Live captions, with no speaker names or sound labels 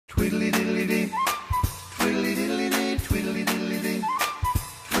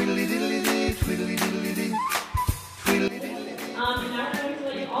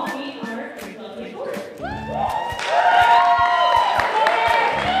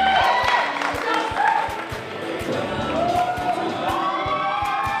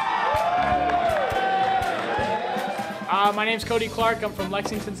My name's Cody Clark. I'm from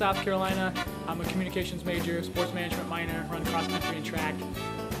Lexington, South Carolina. I'm a communications major, sports management minor, run cross country and track,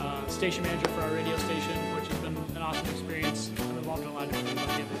 station manager for our radio station, which has been an awesome experience. I'm involved in a lot of different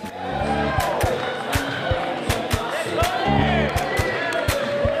things.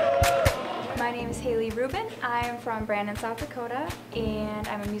 My name is Haley Rubin. I'm from Brandon, South Dakota, and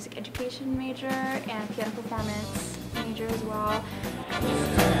I'm a music education major and piano performance major as well.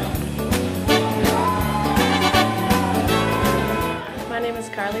 My name is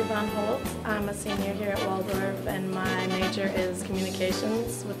Carly Von Holtz. I'm a senior here at Waldorf, and my major is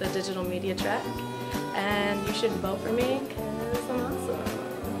communications with a digital media track. And you should vote for me because I'm awesome.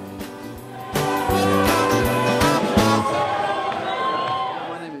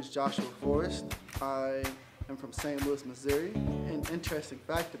 My name is Joshua Forrest. I am from St. Louis, Missouri. An interesting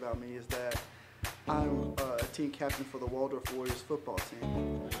fact about me is that I'm a team captain for the Waldorf Warriors football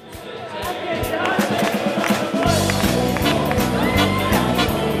team.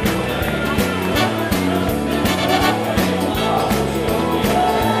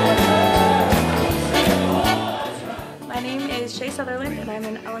 Sutherland, and I'm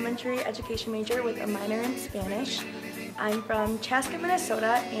an elementary education major with a minor in Spanish. I'm from Chaska,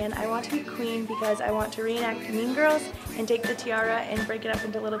 Minnesota, and I want to be queen because I want to reenact Mean Girls and take the tiara and break it up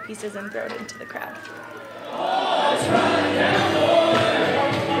into little pieces and throw it into the crowd.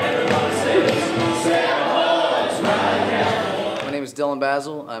 My name is Dylan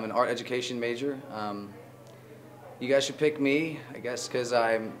Basil. I'm an art education major. You guys should pick me, I guess, because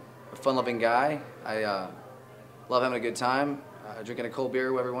I'm a fun-loving guy. I love having a good time. Drinking a cold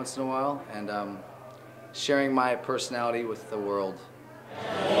beer every once in a while, and sharing my personality with the world.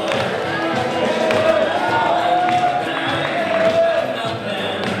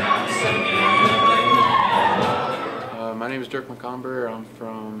 My name is Dirk McComber. I'm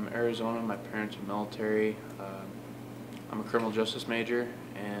from Arizona. My parents are military. I'm a criminal justice major,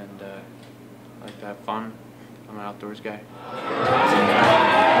 and I like to have fun. I'm an outdoors guy.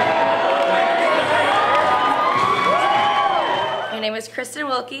 My name is Kristen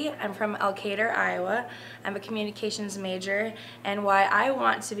Wilkie. I'm from Elkader, Iowa. I'm a communications major, and why I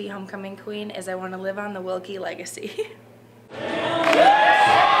want to be homecoming queen is I want to live on the Wilkie legacy.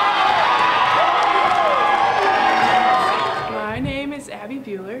 My name is Abby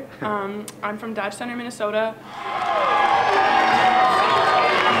Bueller. I'm from Dodge Center, Minnesota.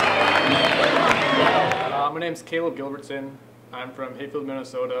 My name's Caleb Gilbertson. I'm from Hayfield,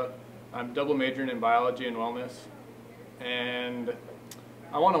 Minnesota. I'm double majoring in biology and wellness. And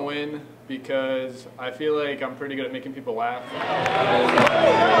I want to win because I feel like I'm pretty good at making people laugh.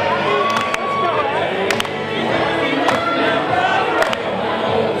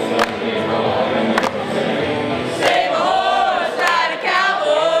 Save a horse, ride a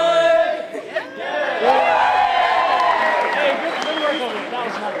cowboy. Hey, good work over there. That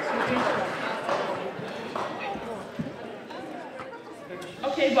was nice.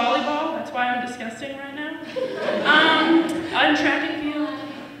 Okay, volleyball. That's why I'm disgusting right now. On track and field.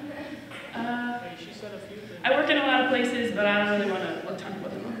 I work in a lot of places, but I don't really want to talk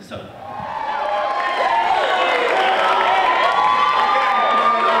about them. So.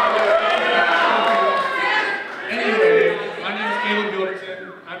 Anyway, my name is Caleb Gilbertson.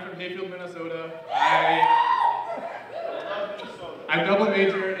 I'm from Hayfield, Minnesota. I'm double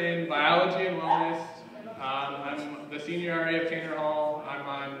major in biology and wellness. I'm the senior RA of Taylor Hall. I'm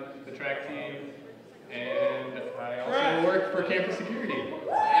on the track team, and I also work for campus security.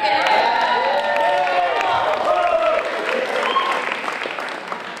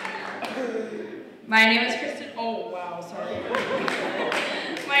 My name is Kristen. Oh wow, sorry.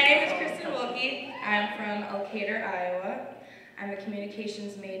 My name is Kristen Wilkie. I'm from Elkader, Iowa. I'm a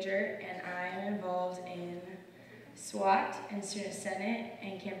communications major, and I am involved in SWAT and Student Senate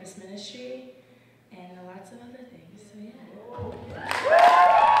and campus ministry and lots of other things. So yeah.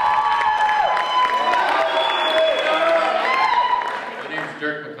 My name is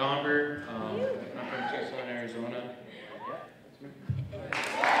Dirk McComber. I'm from Tucson, Arizona.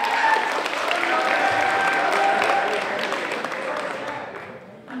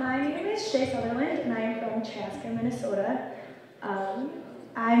 My name is Shay Sutherland, and I am from Chaska, Minnesota.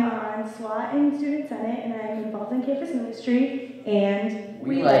 I'm on SWAT and Student Senate, and I'm involved in campus ministry, and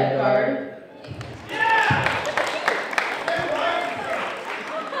we lifeguard.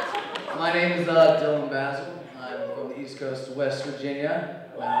 My name is Dylan Basil. I'm from the East Coast of West Virginia.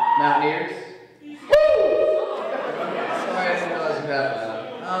 Mountaineers. Sorry, I didn't realize you that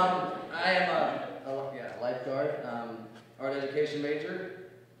loud. I am a lifeguard, art education major,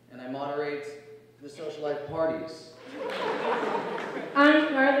 and I moderate the social life parties. I'm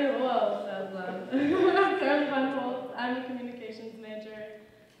Carly Wolf. I'm Carly Von Wolf. I'm a communications major.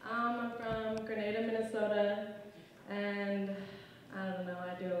 I'm from Grenada, Minnesota, and I don't know,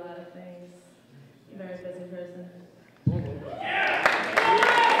 I do a lot of things. I'm a very busy person.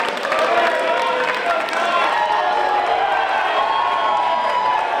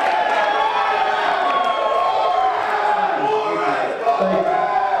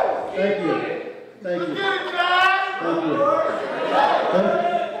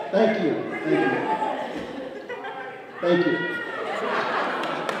 Thank you.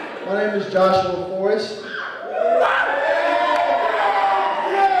 My name is Joshua Forrest.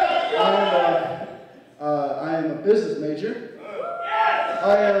 I am a business major.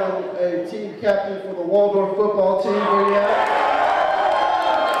 I am a team captain for the Waldorf football team. Where you at?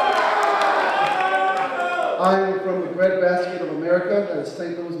 I am from the breadbasket of America, that is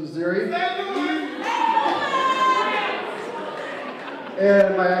St. Louis, Missouri.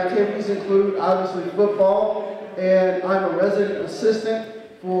 And my activities include, obviously, football, and I'm a resident assistant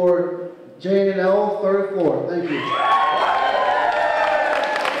for J&L 3rd floor. Thank you.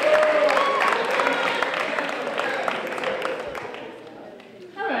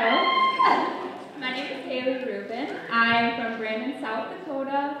 Hello. My name is Haley Rubin. I'm from Brandon, South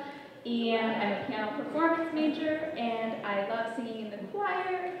Dakota, and I'm a piano performance major, and I love singing in the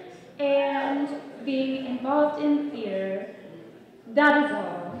choir and being involved in theater. That is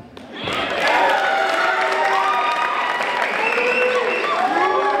all.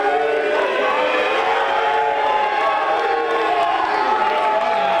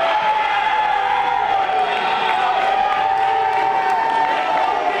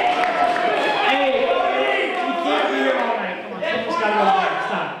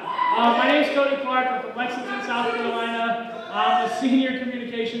 Senior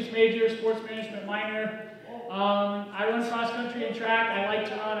communications major, sports management minor. I run cross country and track. I like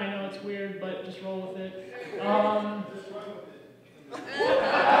to run. I know it's weird, but just roll with it. I'm done now.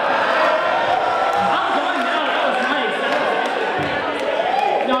 That was nice.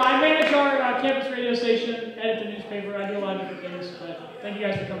 No, I manage our campus radio station, edit the newspaper. I do a lot of different things. But thank you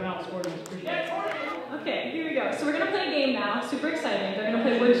guys for coming out and supporting us. Appreciate it. Okay, here we go. So we're gonna play a game now. Super exciting. They're gonna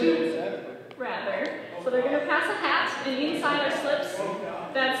play Would You Rather. So they're going to pass a hat, and inside are slips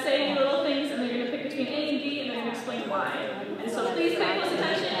that say little things, and they're going to pick between A and B, and they're going to explain why. And so please pay close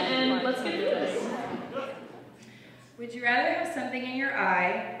attention, and let's get through this. Would you rather have something in your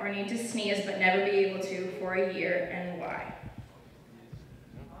eye, or need to sneeze but never be able to for a year, and why?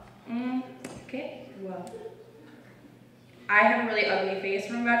 Okay, well, I have a really ugly face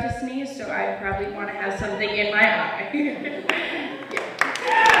when I'm about to sneeze, so I probably want to have something in my eye.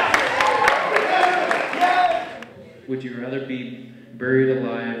 Would you rather be buried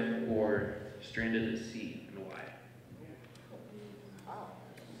alive or stranded at sea, and why?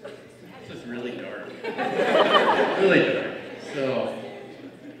 This is really dark. Really dark. So,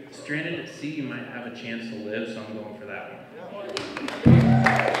 stranded at sea, you might have a chance to live, so I'm going for that one.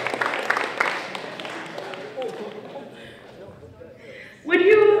 Would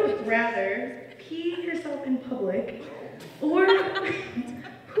you rather pee yourself in public or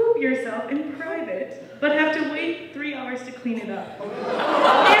poop yourself in private, but have to wait 3 hours to clean it up?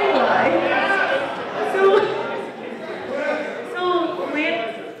 And why?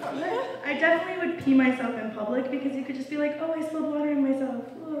 I definitely would pee myself in public because you could just be like, oh, I spilled water on myself.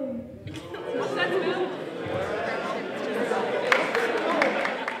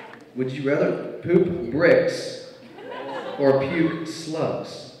 Would you rather poop bricks or puke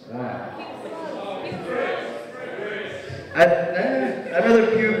slugs? Wow. I'd rather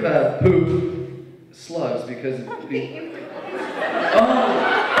puke poop slugs because it'd be...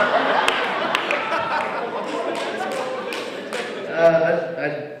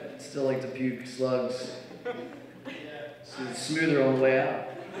 I'd still like to puke slugs. So it's smoother on the way out.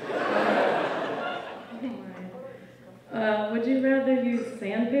 Would you rather use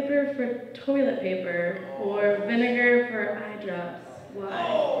sandpaper for toilet paper or vinegar for eye drops? Why?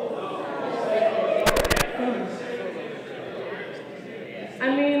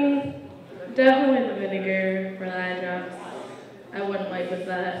 I mean, definitely the vinegar for the eye drops. I wouldn't like with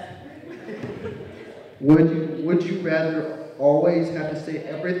that. Would you rather always have to say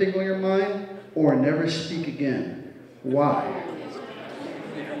everything on your mind or never speak again? Why?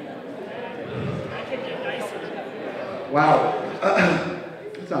 Wow.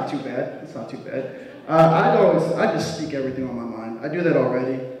 It's not too bad. It's not too bad. I just speak everything on my mind. I do that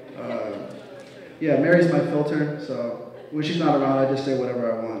already. Yeah, Mary's my filter, so when she's not around, I just say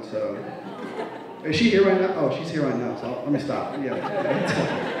whatever I want. So, is she here right now? Oh, she's here right now. So let me stop. Yeah.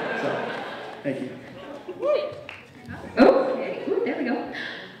 So, thank you. Okay, ooh, there we go.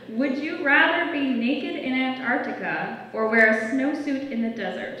 Would you rather be naked in Antarctica or wear a snowsuit in the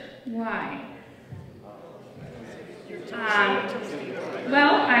desert? Why?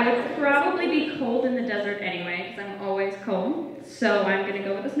 Well, I would probably be cold in the desert anyway, because I'm always cold. So I'm going to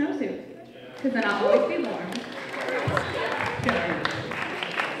go with a snowsuit, because then I'll always be warm.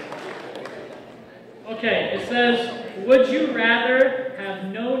 Okay, it says, would you rather have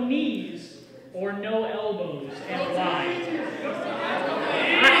no knees or no elbows, and why?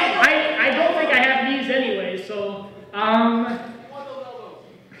 I don't think I have knees anyway, so,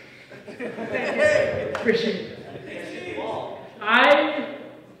 appreciate it. I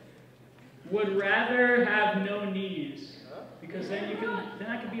would rather have no knees, because then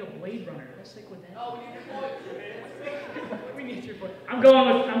I can be a Blade Runner. How sick would that be? We need your voice. I'm going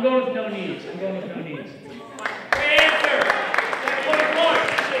with no knees. I'm going with no knees. Great answer.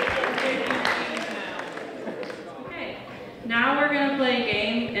 Okay. Now we're gonna play a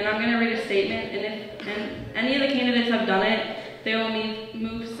game, and I'm gonna read a statement, and any of the candidates have done it, they will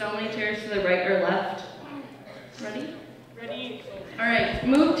move so many chairs to the right or left. Ready? Ready. All right.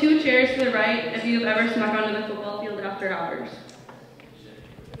 Move 2 chairs to the right if you've ever snuck onto the football field after hours.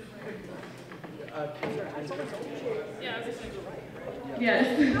 Yes.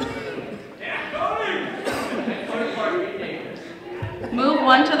 Move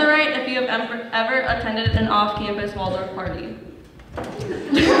 1 to the right if you have ever attended an off-campus Waldorf party.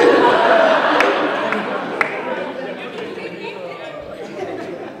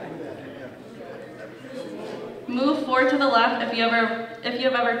 Move 4 to the left if you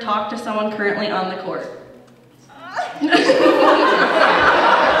have ever talked to someone currently on the court.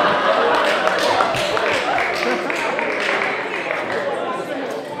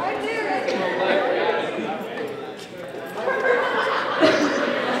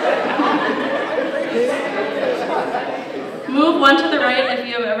 Move 1 to the right if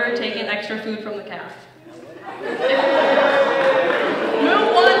you have ever taken extra food from the calf.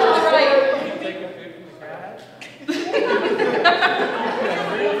 Move 1 to the right.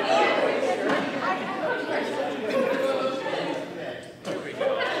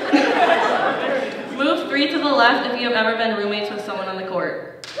 Move 3 to the left if you have ever been roommates with someone on the court.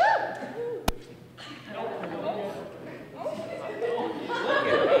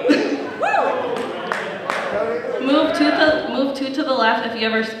 Move 2 to the left if you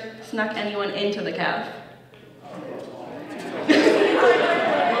ever snuck anyone into the calf.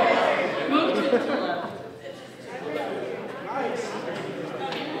 Move 2 to the left.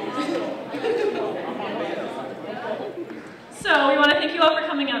 So we want to thank you all for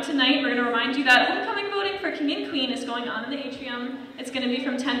coming out tonight. We're going to remind you that homecoming voting for King and Queen is going on in the atrium. It's going to be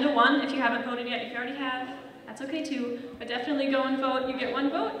from 10 to 1. If you haven't voted yet, if you already have, that's okay too. But definitely go and vote. You get 1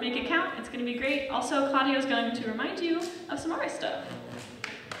 vote, make it count. It's going to be great. Also, Claudia is going to remind you of some more stuff.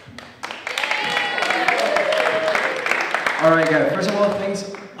 All right, guys. First of all, thanks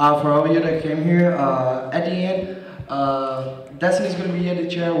for all of you that came here. At the end, Destiny's going to be at the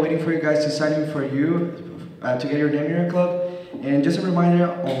chair waiting for you guys to sign in for you to get your name in your club. And just a reminder,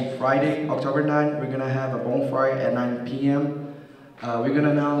 on Friday, October 9th, we're going to have a bonfire at 9 p.m. We're going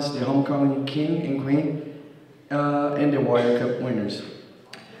to announce the homecoming king and queen and the Warrior Cup winners.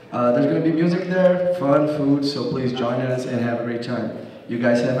 There's going to be music there, fun, food, so please join us and have a great time. You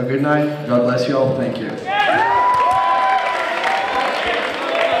guys have a good night. God bless you all. Thank you.